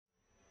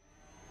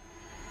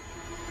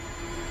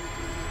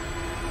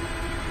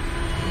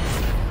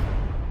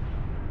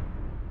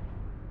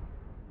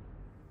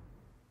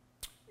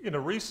In a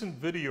recent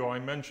video, I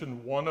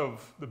mentioned one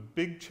of the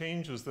big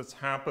changes that's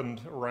happened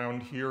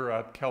around here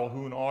at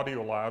Calhoun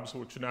Audio Labs,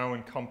 which now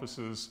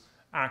encompasses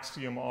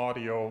Axiom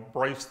Audio,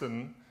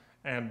 Bryston,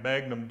 and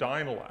Magnum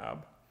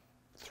Dynalab,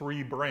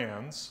 three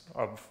brands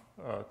of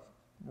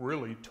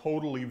really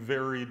totally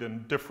varied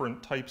and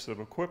different types of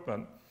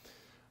equipment.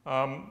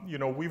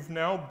 We've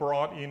now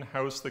brought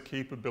in-house the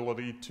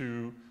capability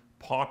to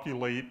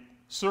populate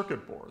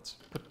circuit boards,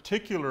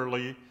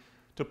 particularly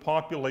to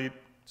populate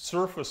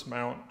surface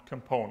mount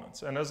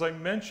components. And as I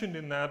mentioned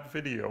in that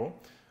video,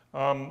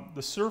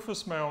 the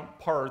surface mount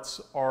parts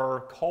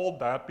are called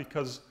that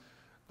because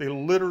they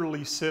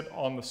literally sit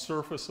on the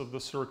surface of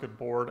the circuit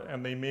board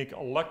and they make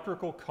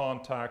electrical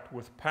contact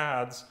with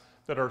pads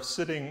that are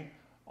sitting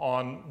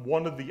on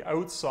one of the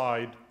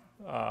outside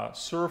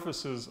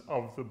surfaces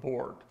of the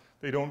board.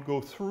 They don't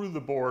go through the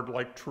board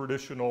like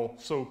traditional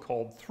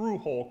so-called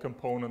through-hole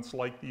components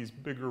like these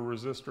bigger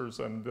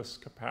resistors and this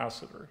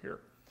capacitor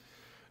here.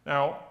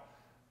 Now,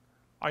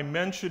 I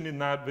mentioned in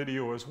that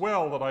video as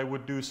well that I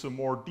would do some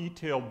more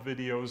detailed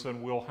videos,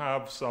 and we'll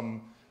have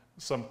some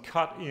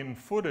cut-in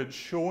footage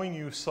showing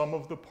you some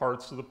of the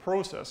parts of the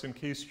process in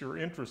case you're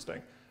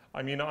interested.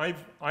 I mean,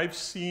 I've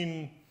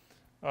seen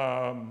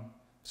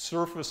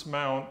surface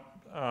mount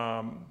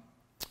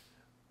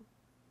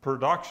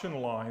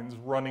production lines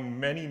running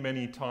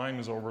many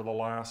times over the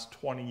last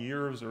 20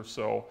 years or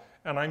so,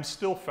 and I'm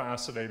still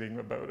fascinated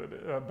about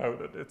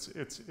it.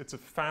 It's a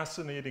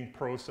fascinating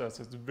process.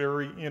 It's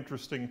very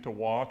interesting to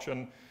watch,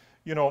 and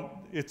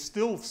it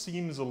still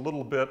seems a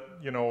little bit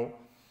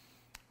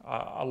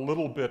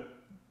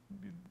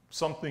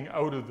something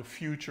out of the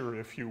future,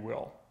 if you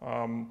will.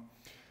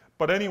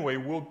 But anyway,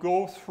 we'll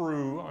go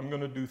through. I'm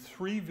going to do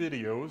 3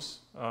 videos,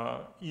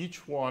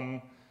 each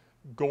one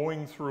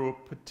going through a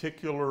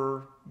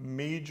particular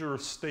major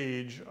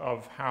stage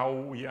of how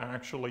we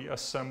actually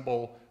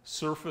assemble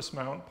surface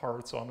mount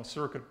parts on a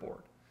circuit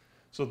board.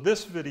 So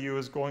this video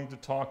is going to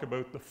talk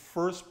about the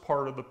first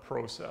part of the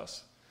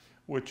process,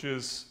 which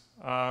is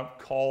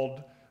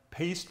called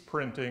paste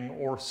printing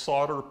or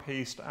solder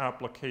paste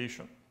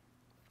application.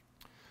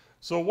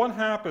 So what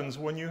happens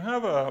when you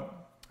have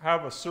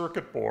a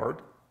circuit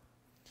board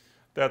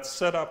that's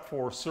set up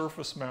for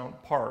surface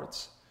mount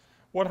parts?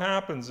 What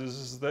happens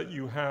is that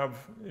you have,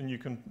 and you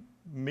can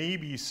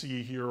maybe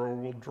see here, or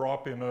we'll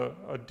drop in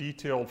a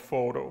detailed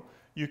photo,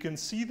 you can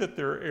see that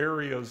there are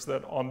areas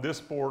that on this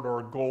board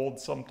are gold,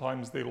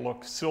 sometimes they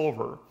look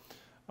silver.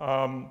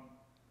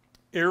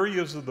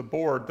 Areas of the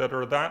board that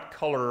are that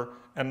color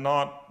and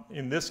not,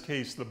 in this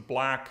case, the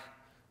black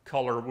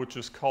color, which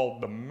is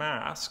called the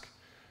mask,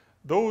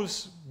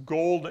 those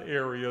gold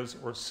areas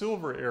or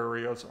silver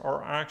areas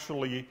are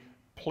actually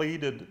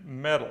plated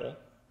metal,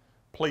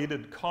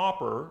 plated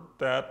copper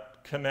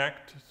that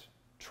connect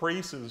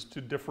traces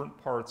to different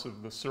parts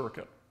of the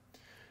circuit.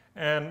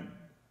 And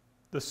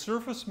the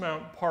surface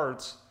mount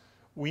parts,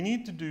 we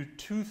need to do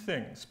 2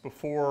 things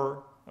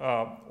before,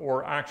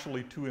 or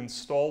actually to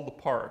install the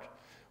part.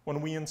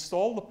 When we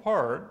install the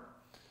part,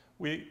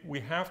 we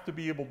have to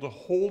be able to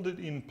hold it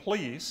in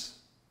place.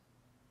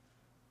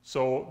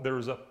 So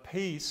there's a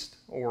paste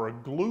or a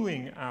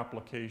gluing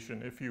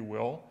application, if you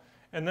will,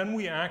 and then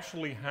we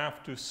actually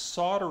have to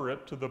solder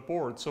it to the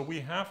board. So we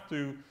have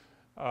to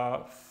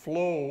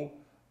flow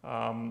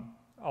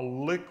a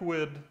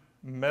liquid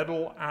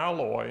metal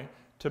alloy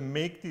to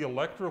make the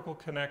electrical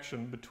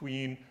connection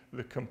between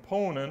the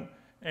component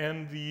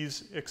and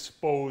these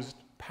exposed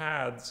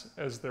pads,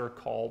 as they're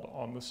called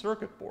on the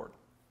circuit board.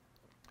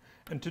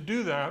 And to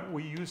do that,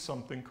 we use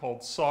something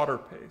called solder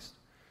paste.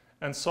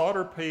 And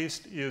solder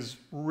paste is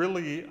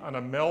really an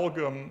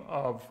amalgam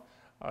of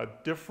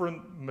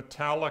different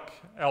metallic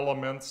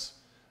elements,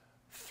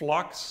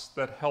 flux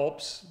that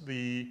helps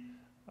the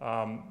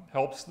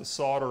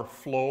solder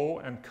flow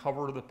and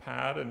cover the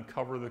pad and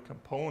cover the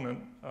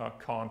component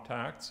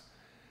contacts,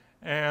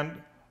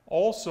 and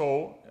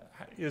also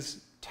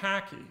is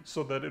tacky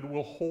so that it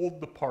will hold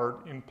the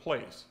part in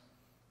place.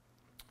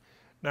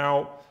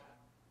 Now,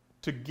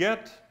 to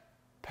get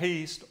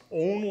paste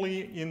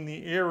only in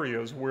the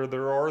areas where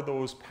there are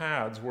those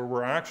pads, where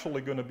we're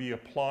actually going to be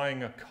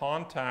applying a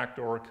contact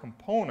or a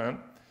component,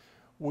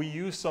 we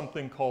use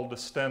something called a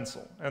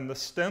stencil. And the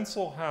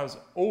stencil has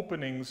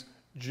openings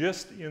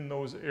just in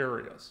those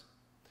areas.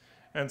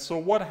 And so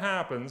what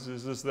happens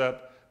is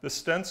that the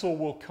stencil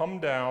will come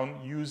down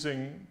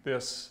using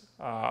this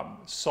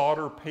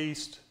solder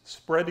paste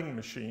spreading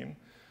machine.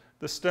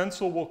 The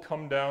stencil will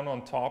come down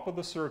on top of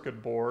the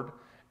circuit board,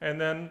 and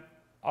then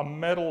a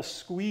metal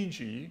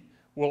squeegee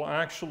will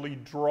actually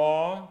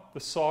draw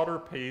the solder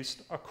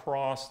paste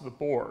across the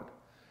board.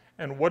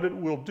 And what it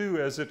will do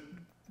as it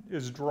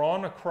is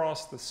drawn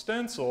across the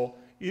stencil,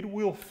 it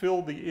will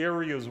fill the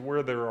areas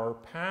where there are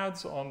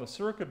pads on the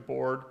circuit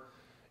board.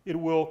 It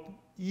will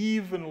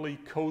evenly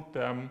coat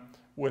them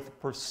with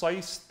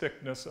precise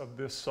thickness of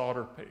this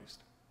solder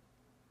paste.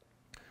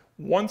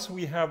 Once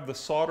we have the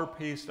solder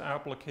paste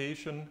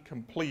application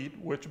complete,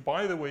 which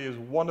by the way is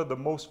one of the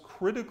most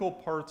critical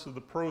parts of the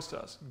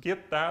process,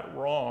 get that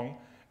wrong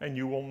and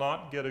you will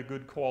not get a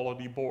good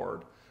quality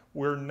board.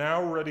 We're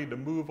now ready to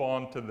move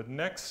on to the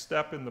next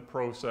step in the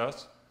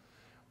process,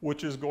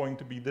 which is going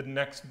to be the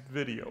next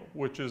video,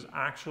 which is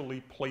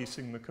actually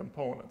placing the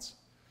components.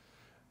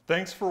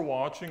 Thanks for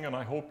watching, and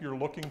I hope you're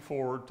looking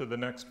forward to the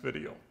next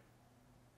video.